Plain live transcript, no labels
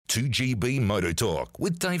2GB Motor Talk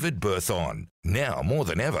with David Berthon. Now more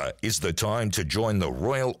than ever is the time to join the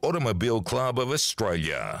Royal Automobile Club of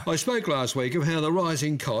Australia. I spoke last week of how the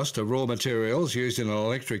rising cost of raw materials used in an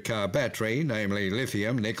electric car battery, namely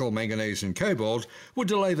lithium, nickel, manganese and cobalt, would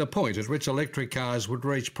delay the point at which electric cars would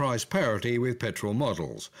reach price parity with petrol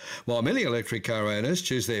models. While many electric car owners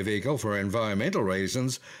choose their vehicle for environmental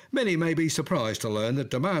reasons, many may be surprised to learn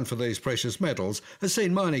that demand for these precious metals has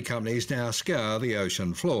seen mining companies now scour the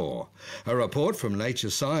ocean floor. A report from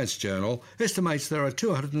Nature Science Journal estimates there are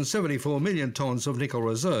 274 million tonnes of nickel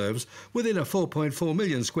reserves within a 4.4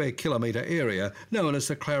 million square kilometre area known as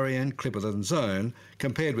the Clarion-Clipperton Zone,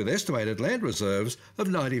 compared with estimated land reserves of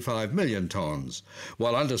 95 million tonnes,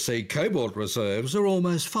 while undersea cobalt reserves are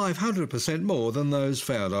almost 500% more than those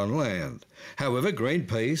found on land. However,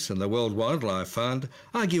 Greenpeace and the World Wildlife Fund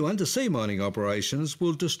argue undersea mining operations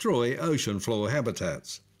will destroy ocean floor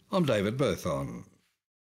habitats. I'm David Berthon.